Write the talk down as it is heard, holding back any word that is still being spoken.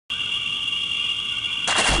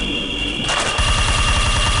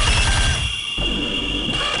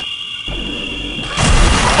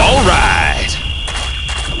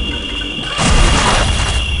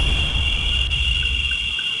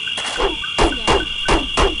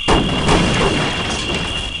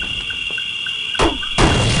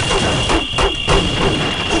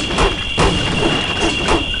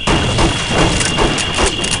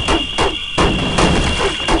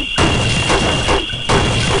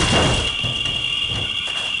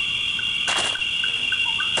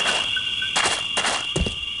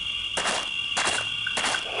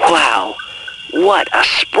What a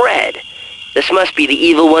spread! This must be the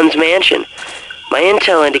Evil One's mansion. My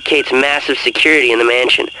intel indicates massive security in the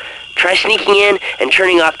mansion. Try sneaking in and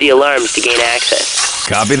turning off the alarms to gain access.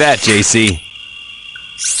 Copy that, JC.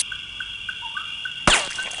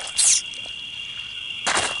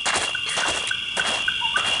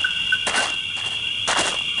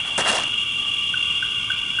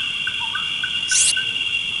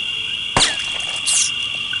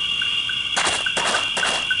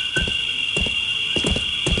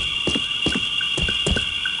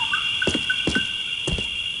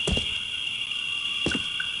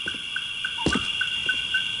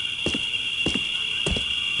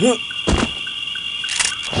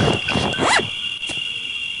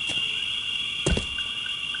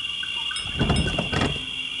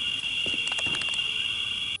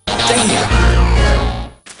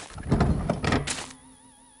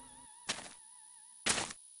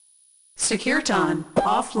 Securiton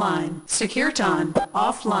offline. Securiton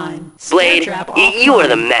offline. Blade, you are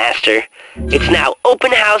the master. It's now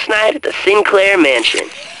open house night at the Sinclaire mansion.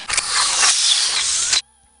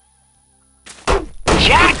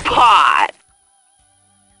 Jackpot!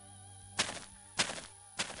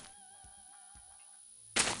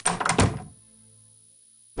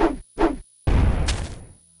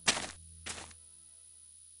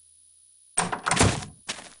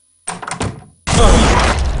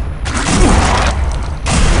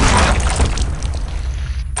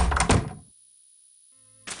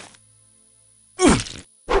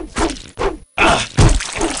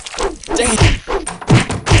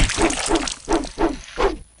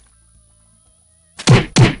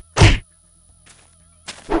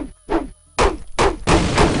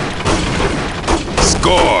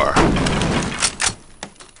 Score!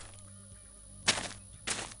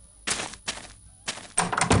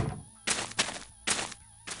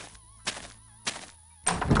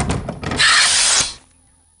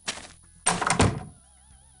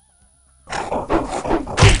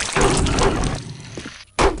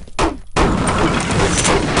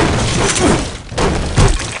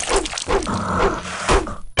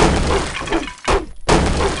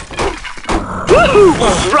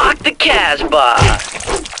 Woohoo! Rock the Casbah!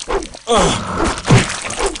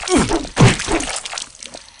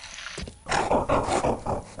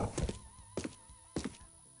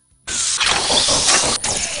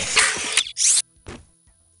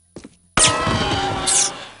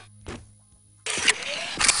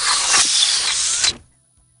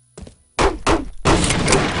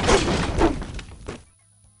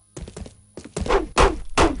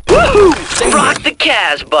 Woohoo! Rock the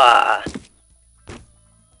Casbah!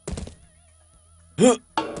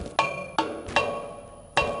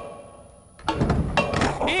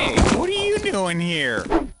 Hey, what are you doing here?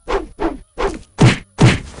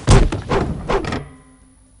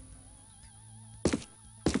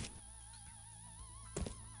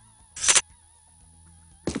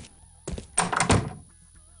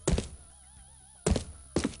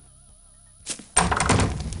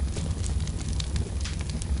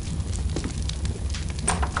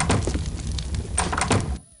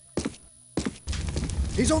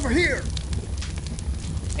 He's over here!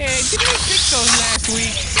 Hey, didn't we fix those last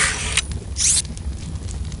week?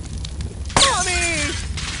 Mommy!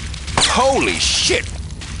 Holy shit!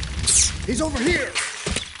 He's over here!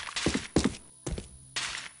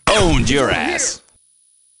 Owned your ass.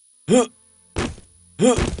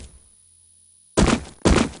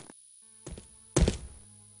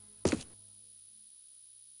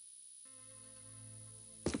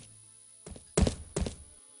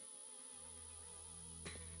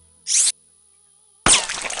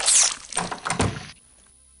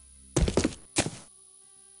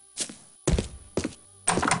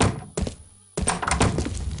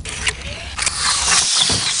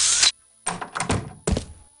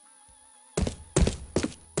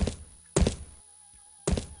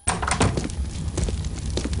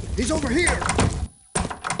 He's over here!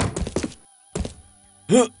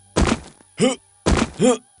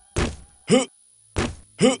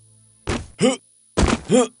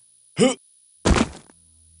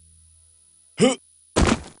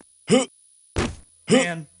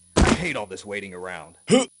 Man, I hate all this waiting around.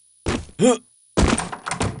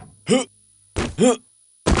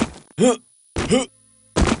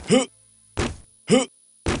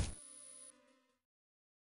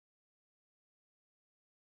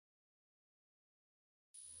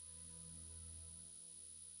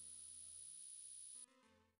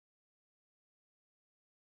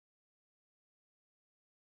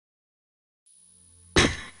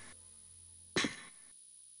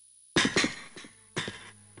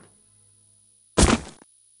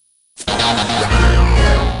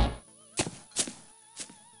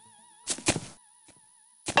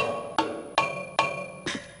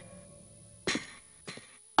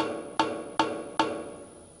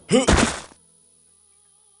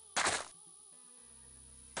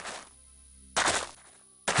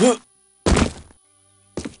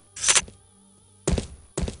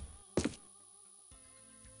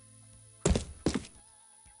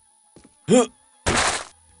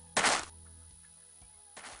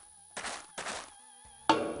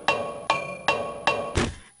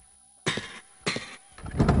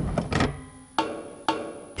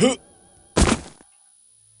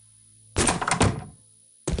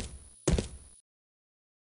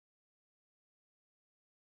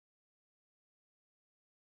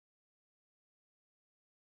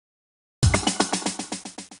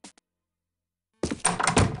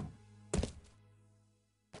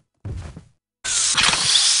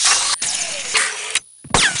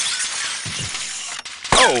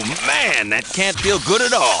 Oh man, that can't feel good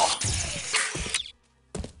at all.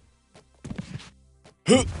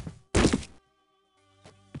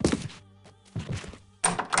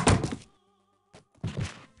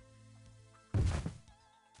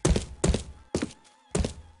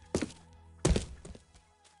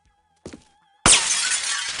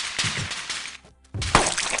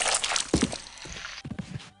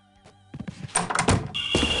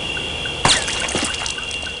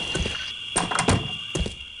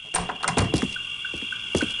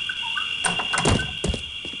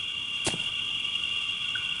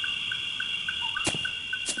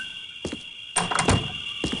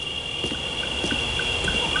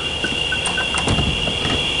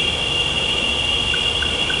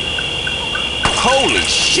 Holy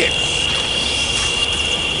shit!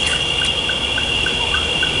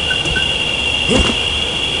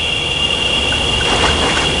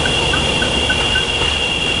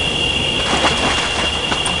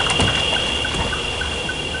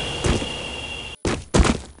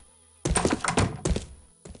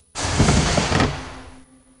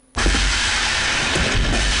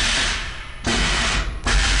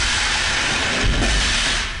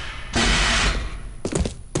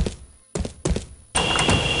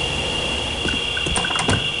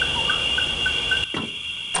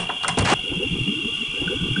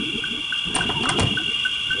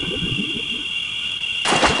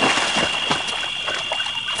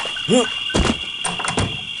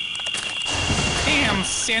 Damn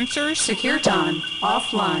sensors. Securiton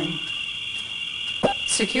offline.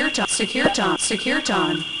 Securiton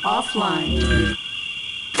offline.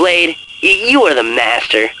 Blade, you are the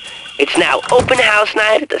master. It's now open house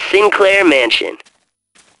night at the Sinclaire Mansion.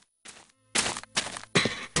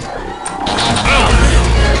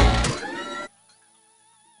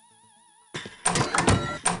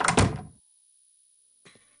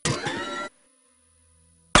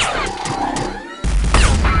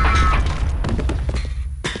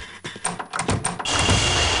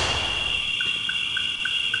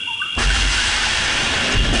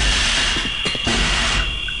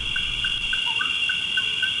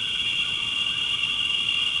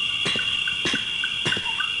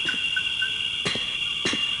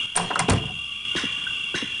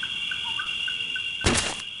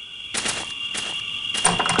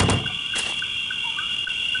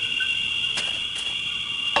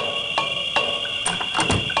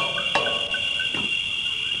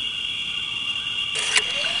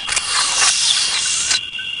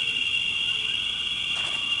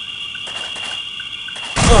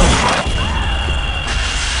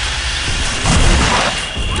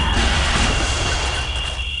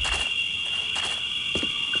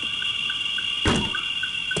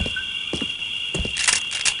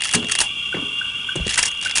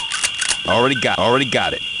 Already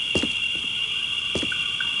got it.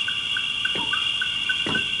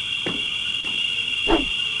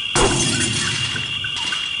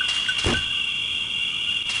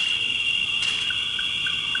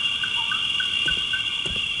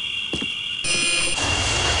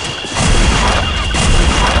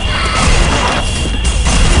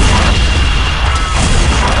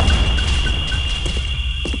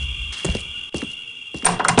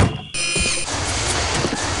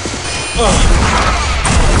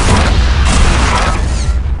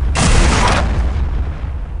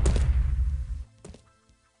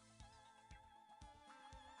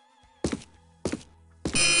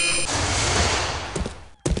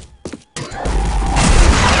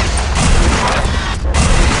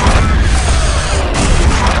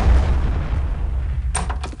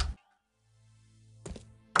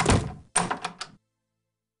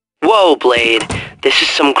 Whoa, Blade. This is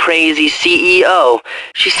some crazy CEO.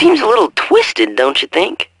 She seems a little twisted, don't you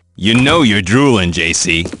think? You know you're drooling,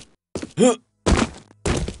 JC.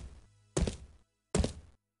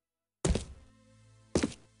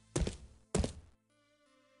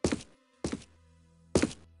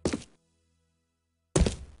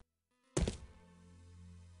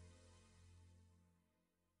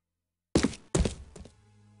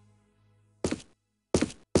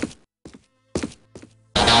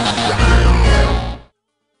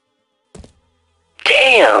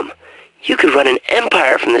 realm. You could run an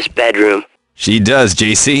empire from this bedroom. She does,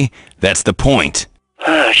 JC. That's the point.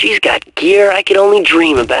 She's got gear I could only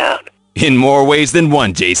dream about. In more ways than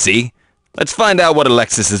one, JC. Let's find out what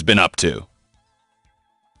Elexis has been up to.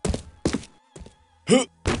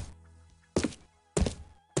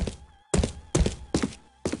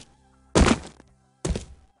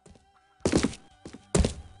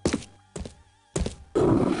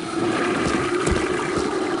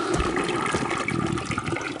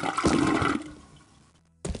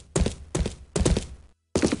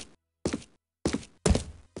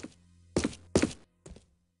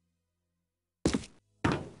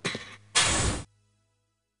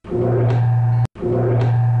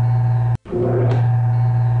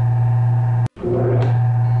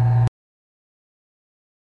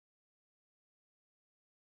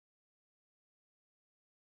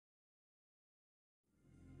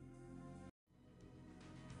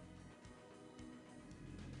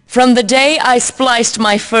 From the day I spliced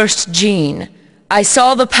my first gene, I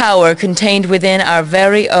saw the power contained within our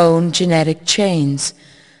very own genetic chains.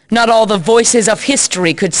 Not all the voices of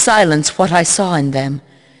history could silence what I saw in them.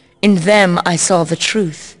 In them I saw the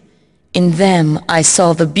truth. In them I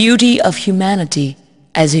saw the beauty of humanity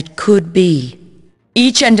as it could be.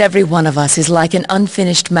 Each and every one of us is like an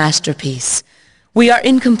unfinished masterpiece. We are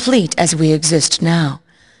incomplete as we exist now,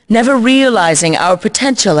 never realizing our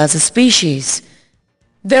potential as a species.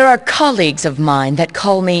 There are colleagues of mine that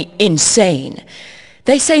call me insane.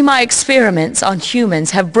 They say my experiments on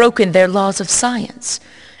humans have broken their laws of science,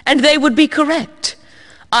 and they would be correct.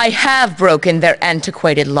 I have broken their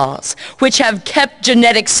antiquated laws, which have kept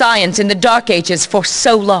genetic science in the Dark Ages for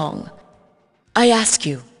so long. I ask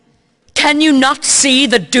you, can you not see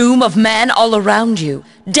the doom of man all around you?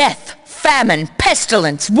 Death, famine,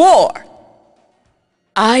 pestilence, war!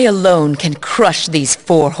 I alone can crush these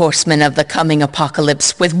 4 horsemen of the coming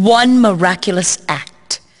apocalypse with one miraculous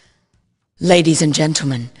act. Ladies and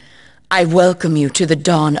gentlemen, I welcome you to the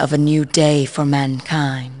dawn of a new day for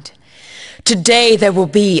mankind. Today there will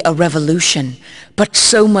be a revolution, but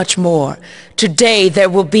so much more. Today there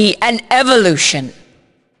will be an evolution.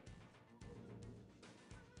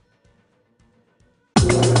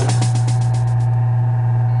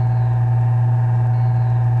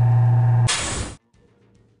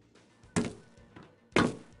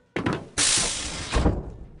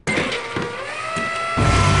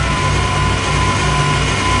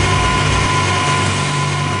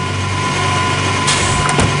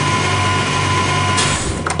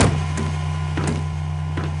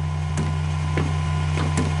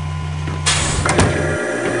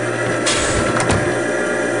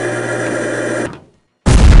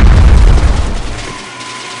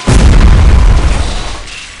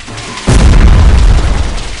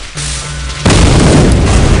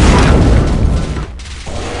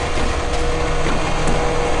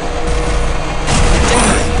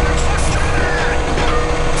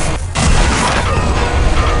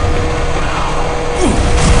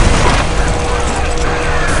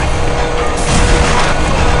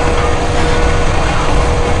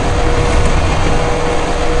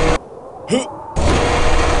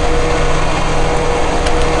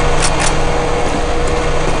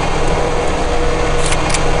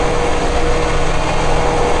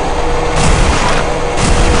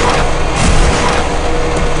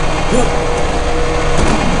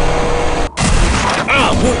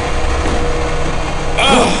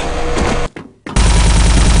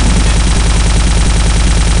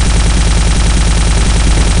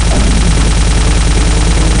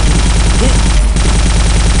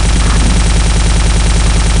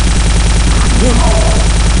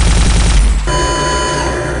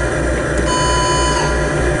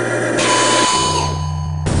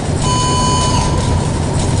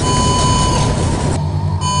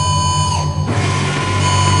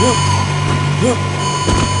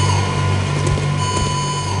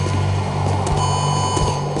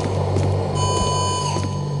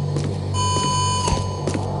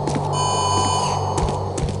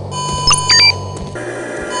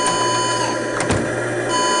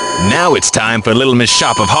 Now it's time for Little Miss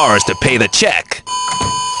Shop of Horrors to pay the check.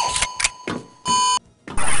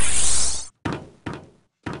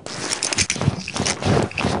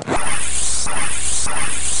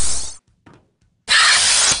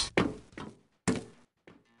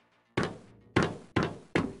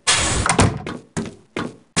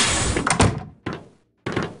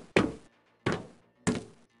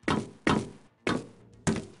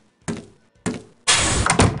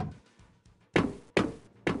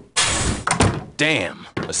 Damn,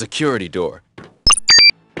 a security door.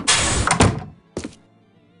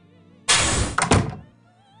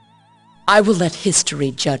 I will let history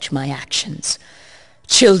judge my actions.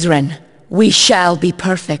 Children, we shall be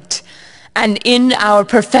perfect. And in our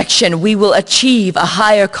perfection, we will achieve a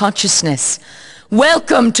higher consciousness.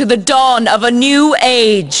 Welcome to the dawn of a new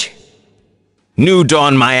age! New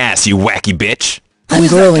dawn my ass, you wacky bitch. I'm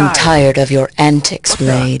growing tired of your antics,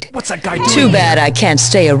 Blade. What's that guy doing? Too bad I can't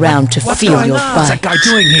stay around to feel your What's that bite. guy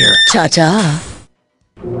doing here? Ta-ta.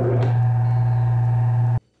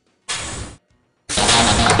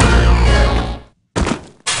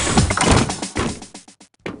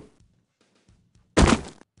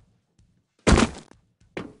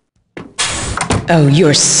 Oh,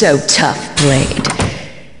 you're so tough, Blade.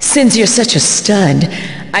 Since you're such a stud,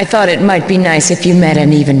 I thought it might be nice if you met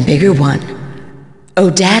an even bigger one. Oh,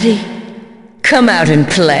 Daddy, come out and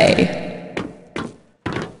play.